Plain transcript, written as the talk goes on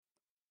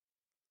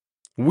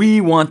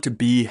We want to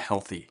be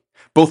healthy,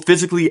 both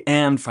physically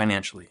and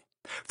financially.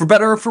 For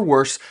better or for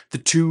worse, the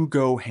two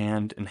go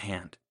hand in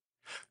hand.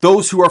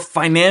 Those who are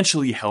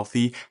financially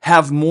healthy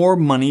have more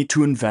money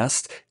to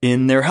invest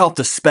in their health,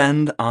 to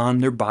spend on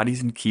their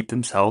bodies and keep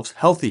themselves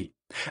healthy.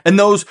 And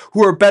those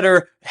who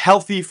are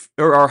healthy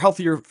or are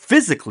healthier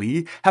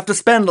physically have to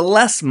spend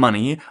less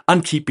money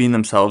on keeping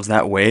themselves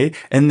that way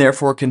and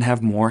therefore can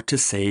have more to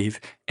save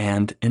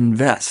and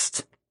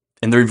invest.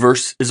 And the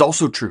reverse is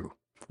also true.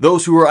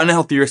 Those who are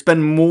unhealthier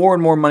spend more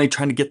and more money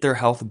trying to get their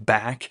health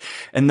back,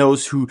 and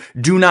those who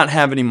do not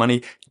have any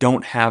money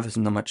don't have as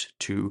much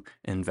to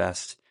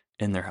invest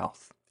in their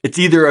health. It's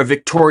either a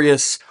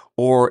victorious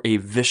or a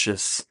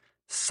vicious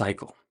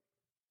cycle.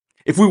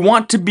 If we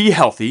want to be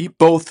healthy,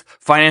 both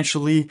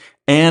financially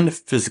and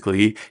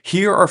physically,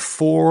 here are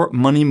 4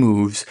 money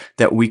moves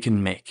that we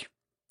can make.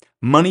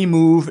 Money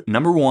move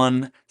number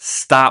 1,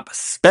 stop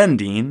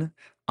spending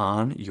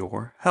on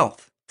your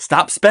health.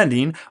 Stop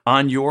spending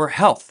on your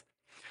health.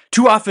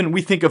 Too often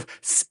we think of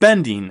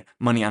spending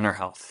money on our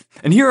health.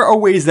 And here are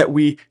ways that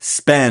we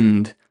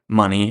spend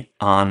money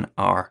on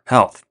our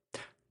health.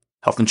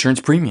 Health insurance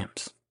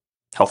premiums,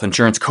 health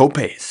insurance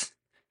copays,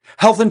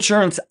 health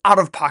insurance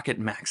out-of-pocket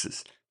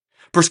maxes,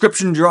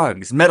 prescription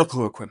drugs,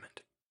 medical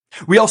equipment.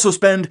 We also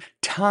spend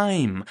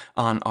time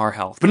on our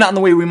health, but not in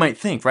the way we might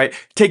think, right?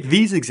 Take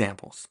these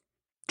examples.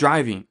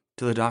 Driving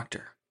to the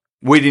doctor,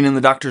 waiting in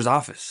the doctor's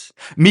office,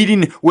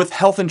 meeting with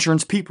health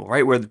insurance people,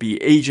 right? Whether it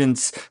be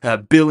agents,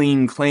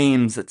 billing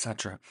claims,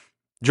 etc.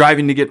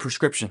 Driving to get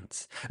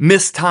prescriptions,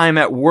 missed time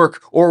at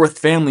work or with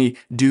family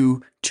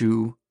due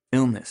to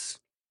illness.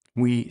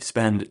 We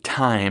spend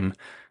time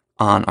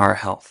on our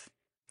health.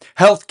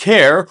 Health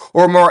care,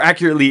 or more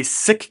accurately,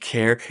 sick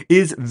care,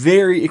 is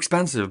very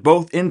expensive,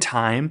 both in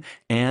time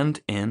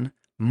and in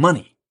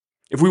money.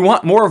 If we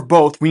want more of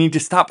both, we need to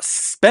stop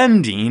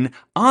spending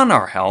on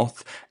our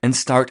health and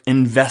start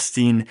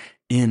investing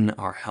in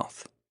our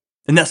health.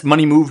 And that's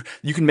money move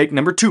you can make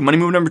number 2. Money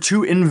move number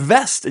 2,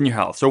 invest in your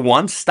health. So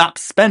 1, stop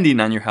spending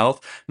on your health.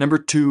 Number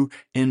 2,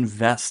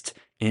 invest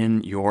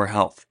in your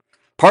health.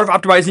 Part of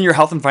optimizing your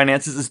health and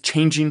finances is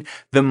changing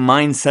the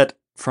mindset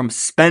from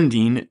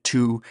spending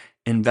to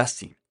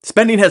investing.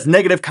 Spending has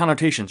negative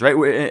connotations, right?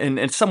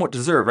 And somewhat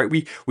deserved,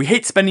 right? We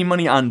hate spending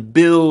money on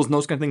bills and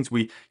those kind of things.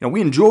 We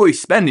enjoy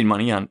spending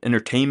money on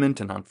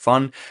entertainment and on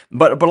fun,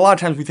 but a lot of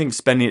times we think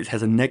spending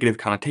has a negative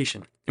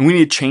connotation, and we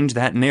need to change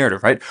that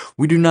narrative, right?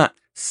 We do not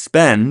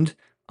spend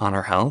on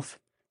our health;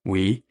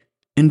 we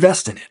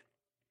invest in it.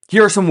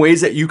 Here are some ways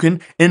that you can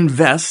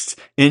invest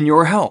in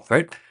your health,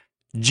 right?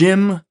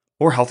 Gym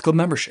or health club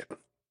membership,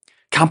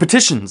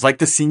 competitions like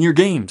the Senior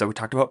Games that we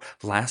talked about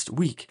last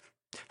week.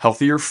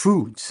 Healthier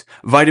foods,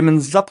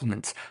 vitamin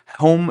supplements,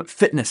 home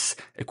fitness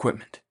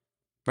equipment,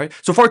 right?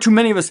 So far too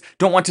many of us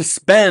don't want to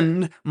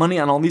spend money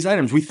on all these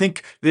items. We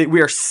think that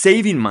we are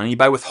saving money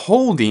by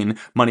withholding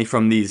money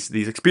from these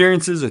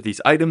experiences or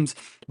these items,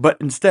 but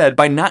instead,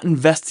 by not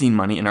investing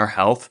money in our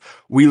health,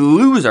 we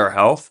lose our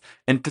health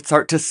and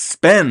start to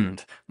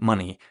spend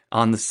money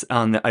on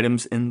the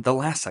items in the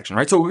last section,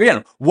 right? So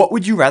again, what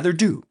would you rather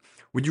do?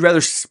 Would you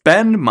rather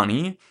spend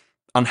money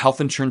on health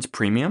insurance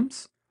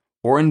premiums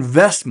or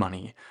invest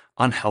money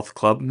on health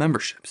club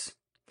memberships?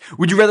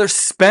 Would you rather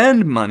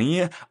spend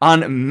money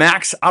on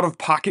max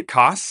out-of-pocket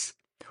costs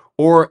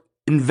or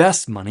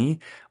invest money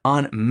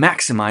on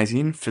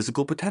maximizing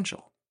physical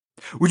potential?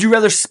 Would you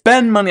rather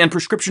spend money on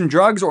prescription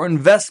drugs or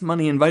invest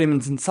money in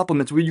vitamins and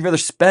supplements? Would you rather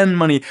spend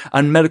money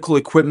on medical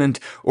equipment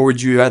or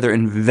would you rather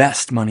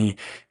invest money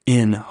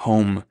in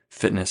home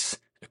fitness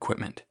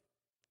equipment?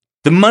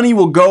 The money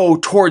will go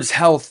towards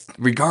health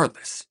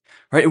regardless,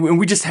 right? And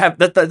we just have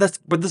but this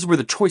is where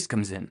the choice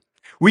comes in.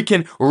 We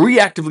can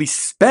reactively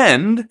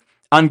spend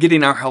on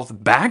getting our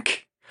health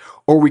back,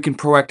 or we can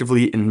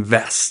proactively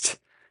invest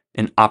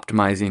in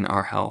optimizing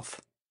our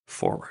health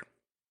forward.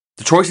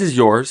 The choice is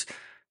yours.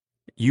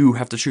 You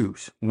have to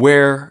choose.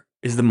 Where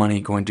is the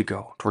money going to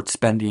go? Towards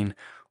spending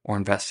or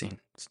investing?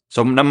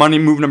 So money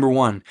move number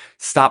 1,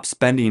 stop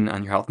spending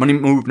on your health. Money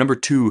move number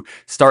 2,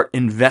 start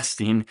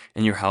investing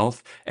in your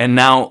health. And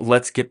now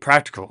let's get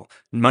practical.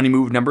 Money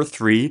move number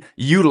 3,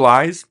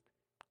 utilize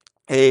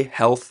a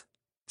health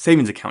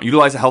savings account.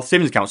 Utilize a health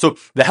savings account. So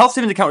the health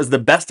savings account is the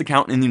best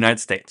account in the United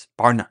States,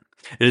 bar none.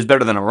 It is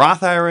better than a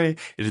Roth IRA. It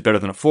is better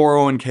than a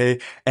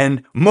 401k.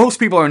 And most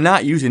people are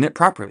not using it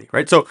properly,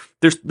 right? So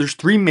there's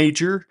 3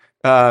 major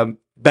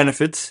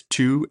benefits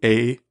to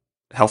a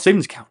health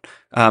savings account.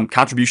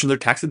 Contributions are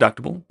tax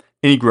deductible.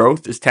 Any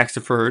growth is tax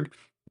deferred.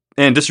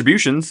 And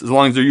distributions, as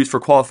long as they're used for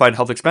qualified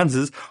health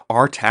expenses,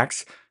 are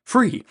tax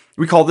free.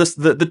 We call this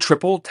the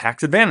triple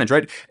tax advantage,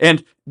 right?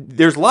 And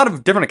there's a lot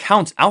of different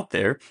accounts out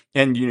there.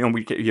 And, you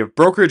have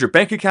brokerage or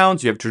bank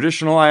accounts, you have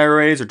traditional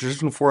IRAs or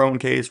traditional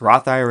 401ks,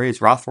 Roth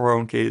IRAs, Roth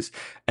 401ks,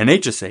 and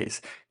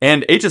HSAs.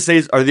 And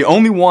HSAs are the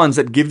only ones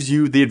that gives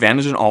you the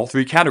advantage in all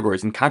 3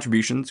 categories, in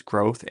contributions,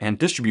 growth, and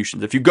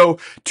distributions. If you go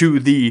to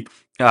the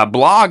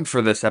blog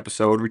for this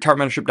episode,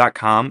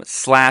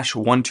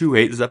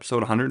 retirementmentorship.com/128, this is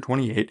episode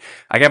 128,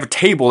 I have a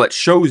table that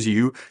shows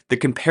you the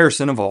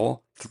comparison of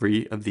all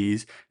 3 of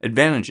these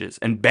advantages.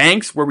 And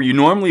banks, where you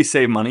normally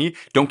save money,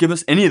 don't give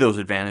us any of those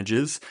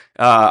advantages.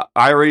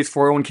 IRAs,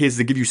 401ks,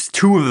 they give you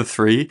 2 of the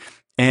 3,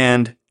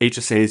 and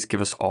HSAs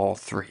give us all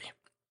 3.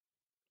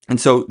 And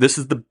so this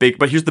is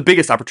but here's the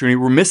biggest opportunity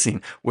we're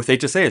missing with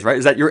HSAs, right?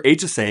 Is that your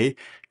HSA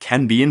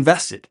can be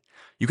invested.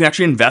 You can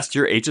actually invest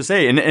your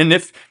HSA. And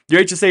if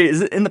your HSA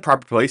is in the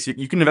proper place,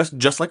 you can invest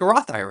just like a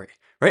Roth IRA,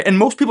 right? And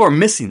most people are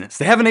missing this.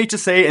 They have an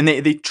HSA and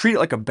they treat it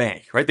like a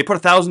bank, right? They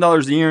put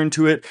 $1,000 a year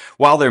into it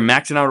while they're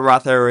maxing out a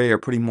Roth IRA or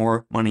putting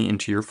more money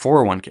into your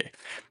 401k.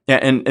 Yeah,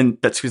 and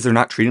that's because they're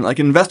not treating it like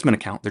an investment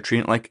account. They're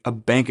treating it like a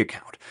bank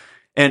account.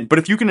 But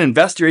if you can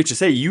invest your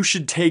HSA, you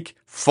should take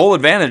full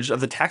advantage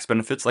of the tax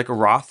benefits like a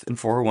Roth and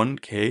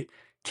 401k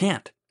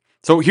can't.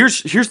 So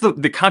here's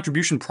the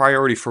contribution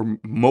priority for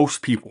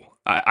most people,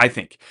 I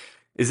think,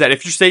 is that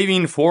if you're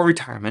saving for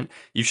retirement,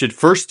 you should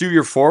first do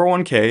your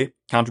 401k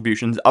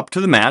contributions up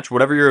to the match,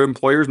 whatever your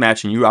employer is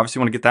matching. You obviously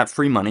want to get that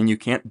free money, and you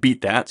can't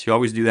beat that, so you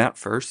always do that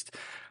first.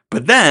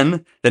 But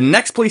then the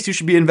next place you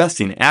should be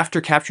investing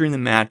after capturing the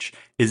match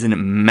is in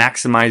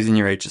maximizing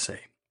your HSA.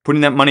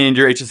 Putting that money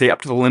into your HSA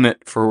up to the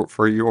limit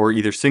for your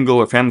either single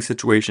or family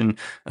situation,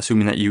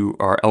 assuming that you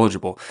are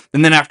eligible.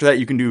 And then after that,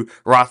 you can do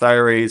Roth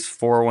IRAs,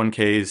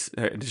 401ks,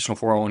 additional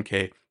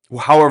 401k,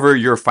 however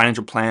your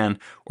financial plan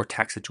or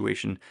tax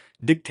situation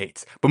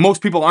dictates. But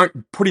most people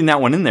aren't putting that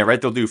one in there, right?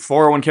 They'll do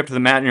 401k up to the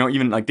match.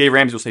 Even like Dave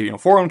Ramsey will say,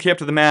 401k up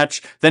to the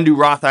match, then do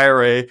Roth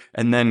IRA,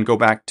 and then go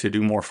back to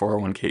do more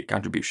 401k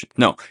contribution.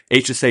 No,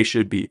 HSA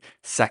should be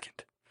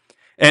second.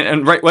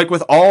 And right, like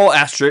with all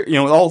asterisk,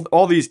 with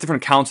all these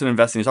different accounts and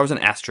investing, there's always an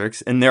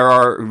asterisk, and there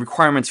are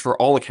requirements for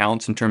all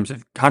accounts in terms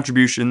of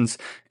contributions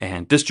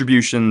and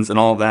distributions and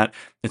all of that.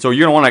 And so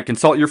you're gonna want to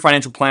consult your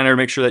financial planner to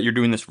make sure that you're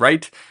doing this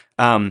right.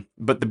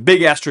 But the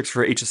big asterisk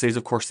for HSA is,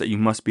 of course, that you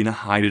must be in a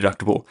high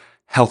deductible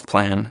health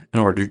plan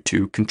in order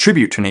to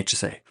contribute to an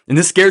HSA. And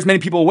this scares many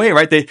people away,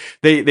 right? They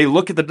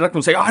look at the deductible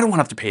and say, "Oh, I don't want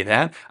to have to pay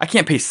that. I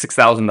can't pay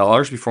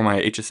 $6,000 before my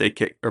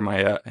HSA or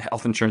my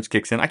health insurance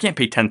kicks in. I can't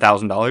pay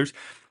 $10,000."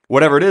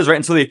 Whatever it is, right?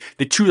 And so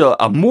they choose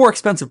a more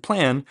expensive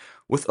plan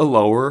with a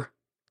lower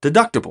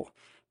deductible,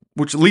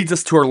 which leads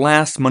us to our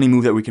last money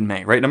move that we can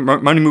make, right?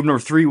 Money move number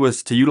 3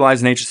 was to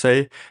utilize an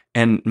HSA,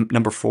 and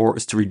number 4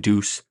 is to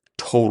reduce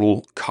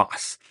total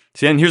costs.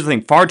 See, and here's the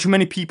thing, far too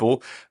many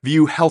people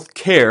view health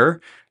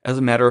care as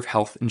a matter of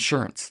health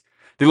insurance.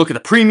 They look at the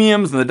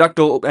premiums and the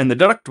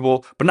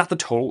deductible, but not the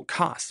total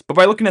cost. But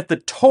by looking at the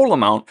total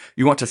amount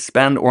you want to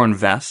spend or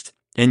invest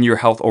in your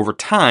health over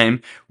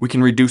time, we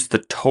can reduce the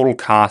total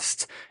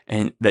costs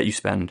and that you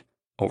spend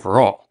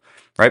overall,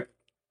 right?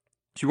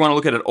 So you want to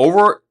look at it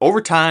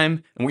over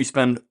time and what you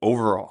spend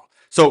overall.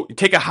 So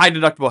take a high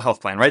deductible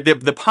health plan, right? The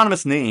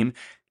eponymous name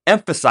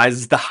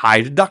emphasizes the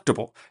high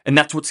deductible, and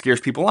that's what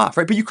scares people off,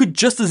 right? But you could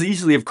just as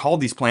easily have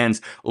called these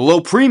plans low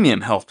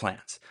premium health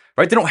plans,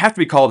 right? They don't have to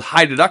be called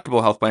high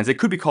deductible health plans. They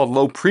could be called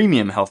low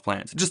premium health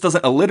plans. It just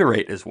doesn't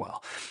alliterate as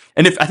well.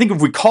 And I think if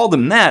we called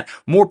them that,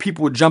 more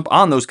people would jump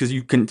on those, because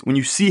when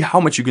you see how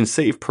much you can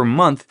save per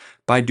month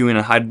by doing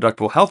a high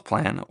deductible health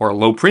plan or a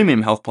low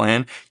premium health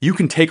plan, you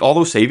can take all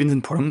those savings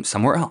and put them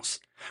somewhere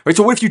else. Right?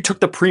 So what if you took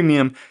the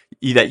premium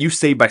that you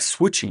saved by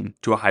switching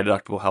to a high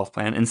deductible health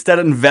plan, instead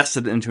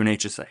invested it into an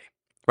HSA?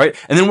 Right?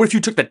 And then what if you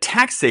took the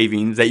tax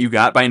savings that you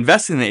got by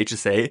investing in the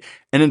HSA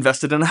and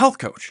invested in a health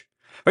coach?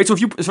 Right, so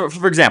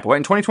for example, right,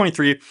 in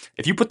 2023,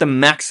 if you put the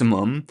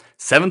maximum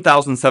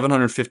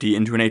 $7,750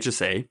 into an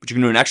HSA, but you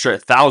can do an extra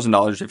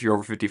 $1,000 if you're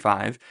over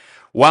 55,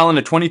 while in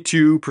a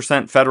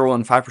 22% federal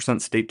and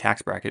 5% state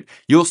tax bracket,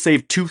 you'll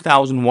save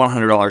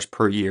 $2,100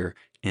 per year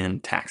in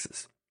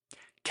taxes.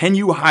 Can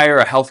you hire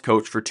a health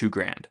coach for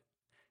 $2,000?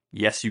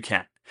 Yes, you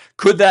can.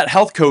 Could that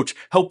health coach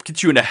help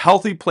get you in a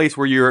healthy place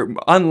where you're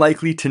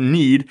unlikely to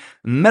need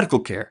medical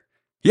care?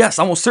 Yes,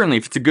 almost certainly,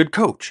 if it's a good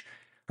coach.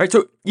 Right,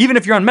 so even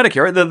if you're on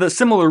Medicare, right, the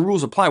similar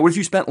rules apply. What if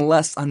you spent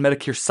less on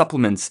Medicare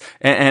supplements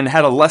and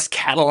had a less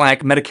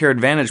Cadillac Medicare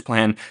Advantage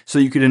plan so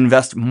you could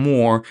invest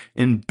more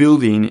in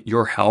building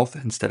your health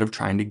instead of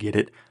trying to get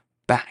it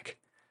back?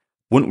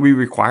 Wouldn't we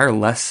require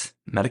less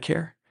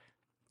Medicare?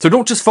 So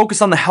don't just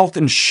focus on the health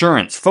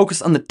insurance.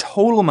 Focus on the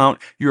total amount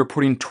you are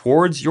putting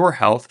towards your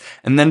health,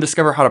 and then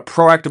discover how to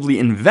proactively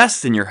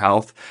invest in your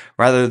health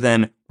rather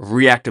than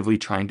reactively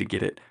trying to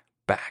get it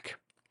back.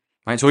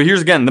 Right, so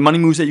here's again the money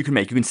moves that you can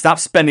make. You can stop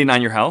spending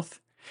on your health.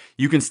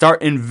 You can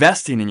start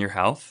investing in your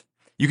health.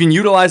 You can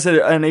utilize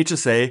an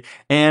HSA,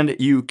 and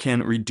you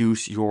can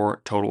reduce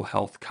your total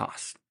health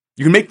costs.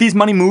 You can make these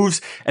money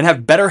moves and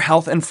have better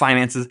health and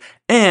finances,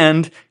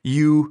 and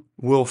you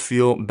will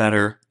feel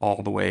better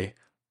all the way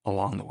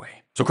along the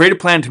way. So create a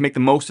plan to make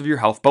the most of your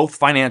health, both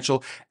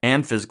financial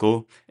and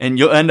physical, and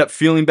you'll end up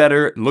feeling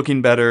better,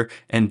 looking better,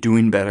 and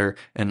doing better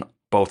in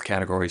both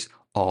categories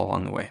all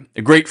along the way.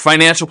 A great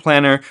financial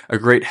planner, a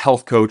great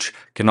health coach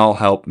can all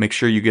help. Make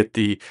sure you get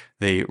the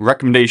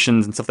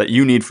recommendations and stuff that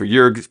you need for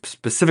your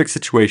specific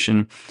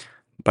situation,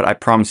 but I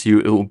promise you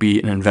it will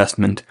be an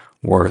investment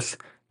worth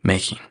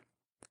making.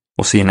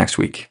 We'll see you next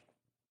week.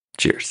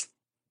 Cheers.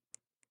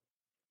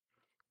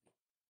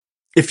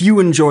 If you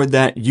enjoyed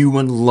that, you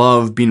would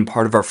love being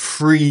part of our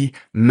free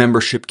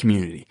membership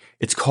community.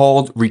 It's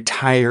called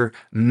Retire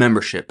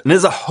Membership and it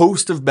has a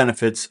host of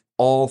benefits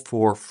all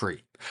for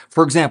free.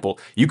 For example,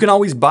 you can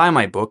always buy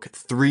my book,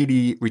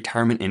 3D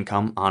Retirement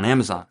Income, on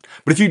Amazon.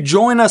 But if you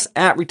join us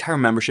at Retire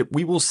Membership,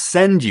 we will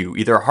send you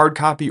either a hard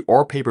copy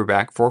or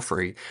paperback for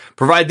free,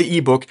 provide the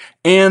ebook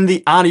and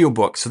the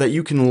audiobook so that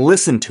you can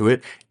listen to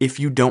it if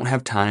you don't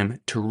have time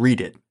to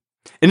read it.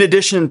 In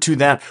addition to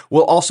that,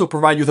 we'll also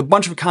provide you with a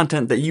bunch of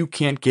content that you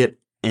can't get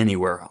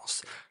anywhere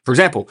else. For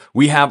example,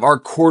 we have our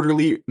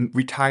quarterly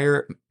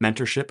Retire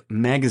Mentorship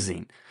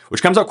magazine,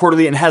 which comes out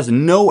quarterly and has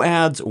no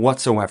ads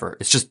whatsoever.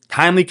 It's just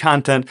timely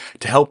content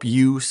to help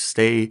you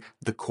stay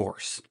the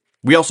course.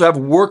 We also have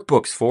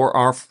workbooks for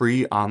our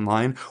free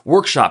online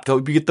workshop to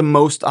help you get the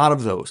most out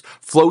of those,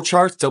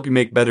 flowcharts to help you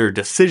make better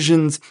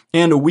decisions,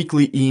 and a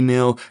weekly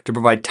email to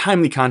provide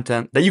timely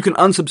content that you can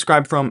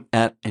unsubscribe from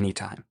at any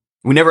time.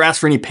 We never ask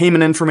for any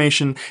payment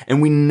information,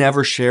 and we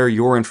never share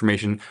your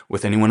information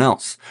with anyone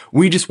else.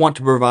 We just want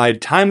to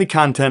provide timely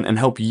content and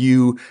help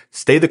you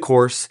stay the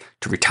course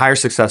to retire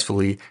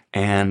successfully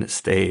and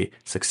stay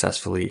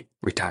successfully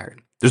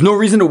retired. There's no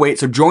reason to wait,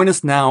 so join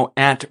us now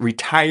at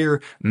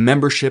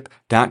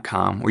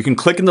retiremembership.com, where you can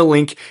click in the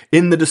link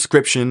in the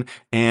description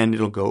and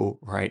it'll go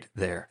right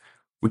there.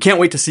 We can't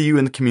wait to see you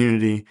in the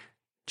community.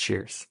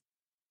 Cheers.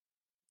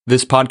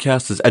 This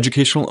podcast is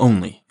educational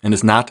only and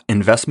is not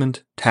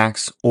investment,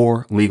 tax,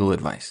 or legal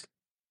advice.